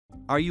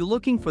Are you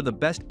looking for the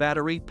best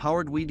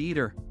battery-powered weed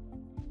eater?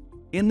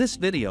 In this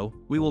video,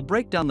 we will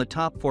break down the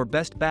top 4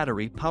 best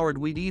battery-powered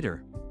weed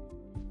eater.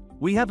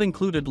 We have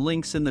included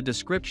links in the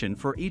description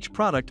for each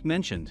product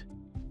mentioned.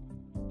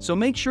 So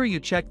make sure you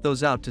check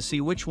those out to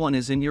see which one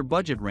is in your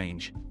budget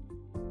range.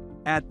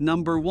 At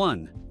number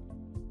 1.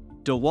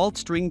 DeWalt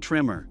String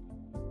Trimmer.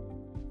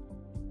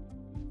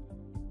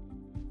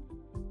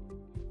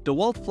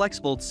 DeWalt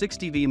FlexVolt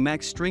 60V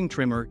Max String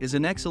Trimmer is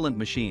an excellent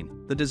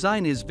machine. The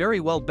design is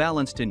very well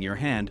balanced in your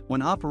hand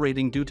when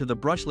operating due to the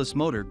brushless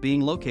motor being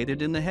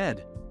located in the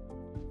head.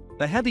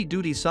 The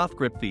heavy-duty soft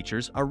grip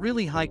features are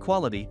really high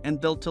quality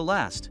and built to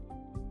last.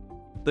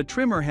 The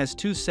trimmer has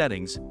 2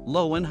 settings,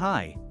 low and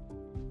high.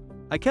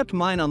 I kept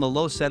mine on the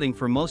low setting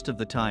for most of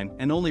the time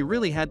and only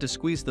really had to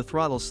squeeze the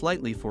throttle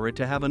slightly for it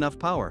to have enough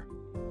power.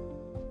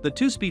 The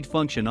 2-speed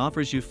function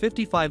offers you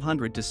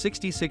 5500 to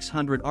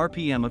 6600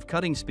 RPM of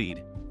cutting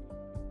speed.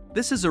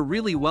 This is a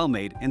really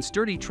well-made and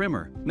sturdy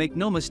trimmer, make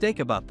no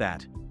mistake about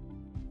that.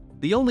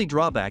 The only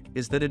drawback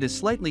is that it is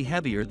slightly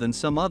heavier than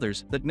some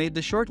others that made the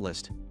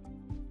shortlist.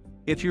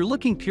 If you're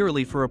looking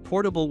purely for a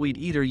portable weed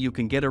eater you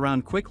can get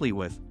around quickly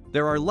with,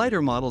 there are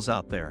lighter models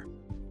out there.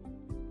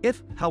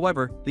 If,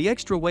 however, the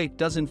extra weight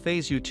doesn't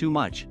faze you too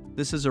much,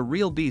 this is a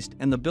real beast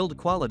and the build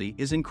quality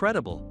is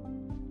incredible.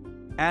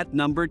 At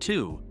number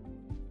 2.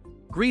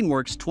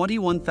 Greenworks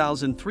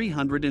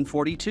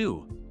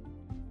 21342.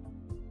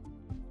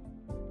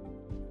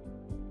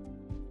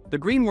 The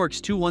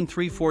Greenworks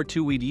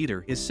 21342 weed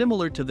eater is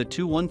similar to the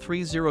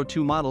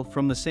 21302 model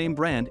from the same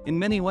brand in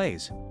many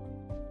ways.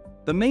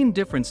 The main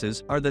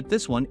differences are that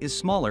this one is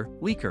smaller,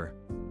 weaker.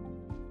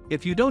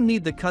 If you don't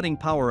need the cutting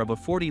power of a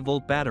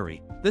 40-volt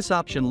battery, this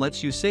option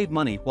lets you save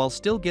money while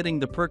still getting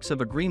the perks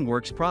of a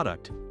Greenworks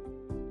product.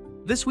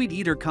 This weed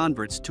eater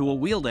converts to a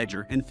wheeled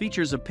edger and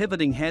features a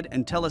pivoting head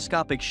and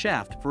telescopic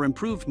shaft for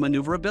improved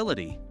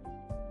maneuverability.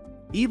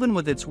 Even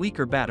with its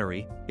weaker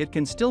battery, it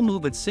can still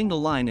move its single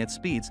line at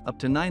speeds up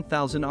to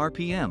 9000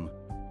 RPM.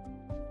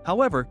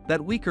 However, that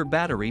weaker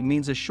battery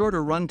means a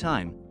shorter run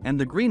time, and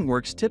the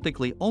Greenworks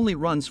typically only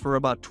runs for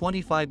about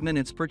 25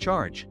 minutes per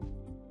charge.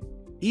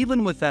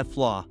 Even with that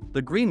flaw,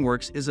 the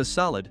Greenworks is a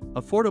solid,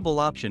 affordable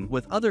option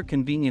with other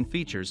convenient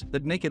features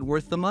that make it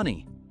worth the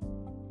money.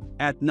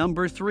 At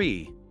number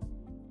 3.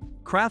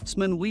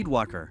 Craftsman Weed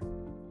Whacker.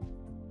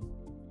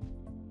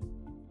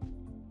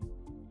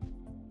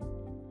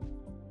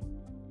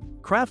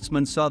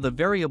 Craftsman saw the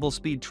variable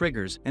speed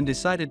triggers and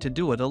decided to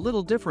do it a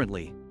little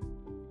differently.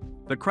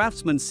 The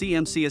Craftsman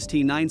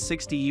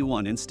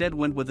CMCST960E1 instead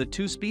went with a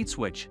 2-speed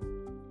switch.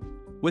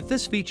 With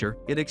this feature,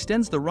 it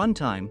extends the run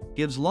time,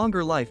 gives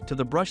longer life to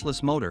the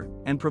brushless motor,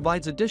 and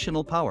provides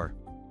additional power.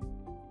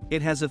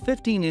 It has a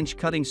 15-inch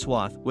cutting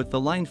swath with the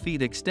line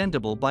feed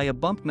extendable by a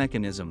bump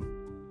mechanism.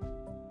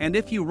 And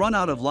if you run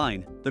out of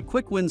line, the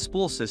Quick Win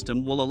spool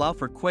system will allow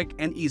for quick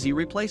and easy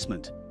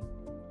replacement.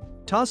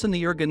 Toss in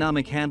the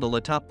ergonomic handle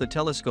atop the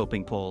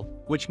telescoping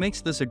pole, which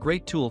makes this a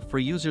great tool for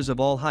users of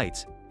all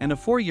heights, and a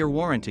 4-year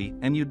warranty,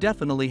 and you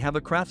definitely have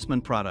a Craftsman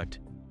product.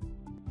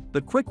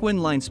 The Quick Win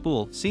line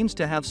spool seems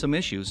to have some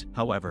issues,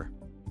 however.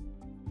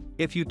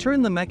 If you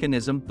turn the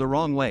mechanism the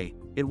wrong way,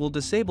 it will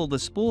disable the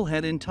spool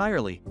head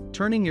entirely,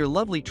 turning your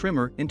lovely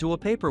trimmer into a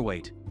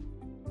paperweight.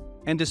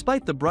 And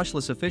despite the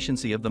brushless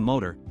efficiency of the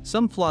motor,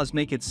 some flaws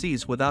make it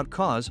seize without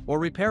cause or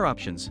repair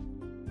options.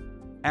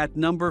 At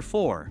number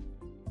 4.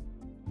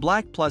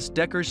 Black Plus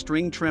Decker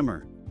String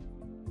Trimmer.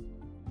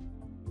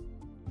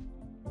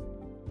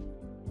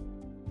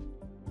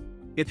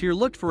 If you're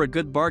looking for a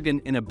good bargain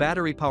in a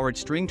battery-powered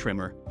string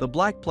trimmer, the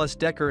Black Plus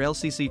Decker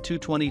LCC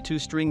 222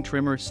 String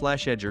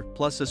Trimmer/Edger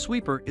plus a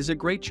sweeper is a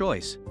great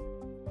choice.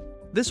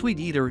 This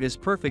weed eater is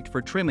perfect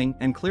for trimming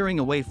and clearing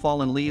away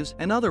fallen leaves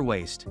and other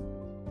waste.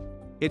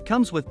 It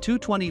comes with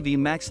 220V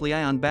Max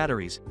Li-ion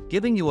batteries,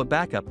 giving you a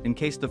backup in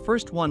case the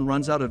first one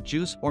runs out of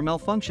juice or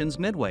malfunctions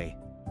midway.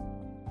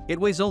 It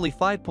weighs only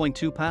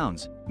 5.2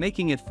 pounds,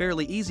 making it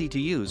fairly easy to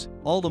use,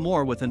 all the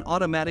more with an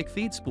automatic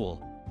feed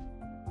spool.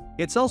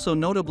 It's also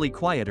notably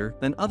quieter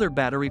than other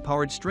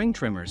battery-powered string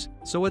trimmers,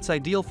 so it's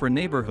ideal for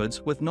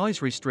neighborhoods with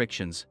noise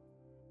restrictions.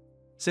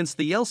 Since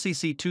the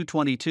LCC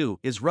 222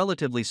 is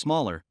relatively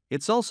smaller,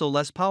 it's also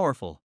less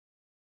powerful.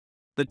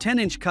 The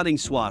 10-inch cutting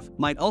swath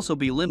might also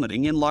be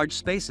limiting in large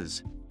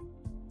spaces.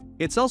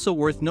 It's also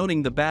worth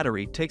noting the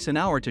battery takes an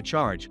hour to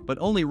charge but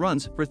only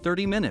runs for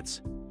 30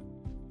 minutes.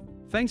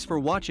 Thanks for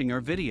watching our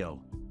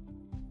video.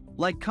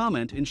 Like,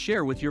 comment and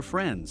share with your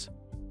friends.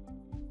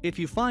 If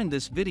you find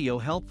this video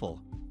helpful,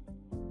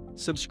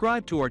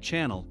 subscribe to our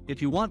channel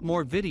if you want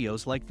more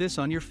videos like this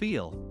on your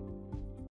feed.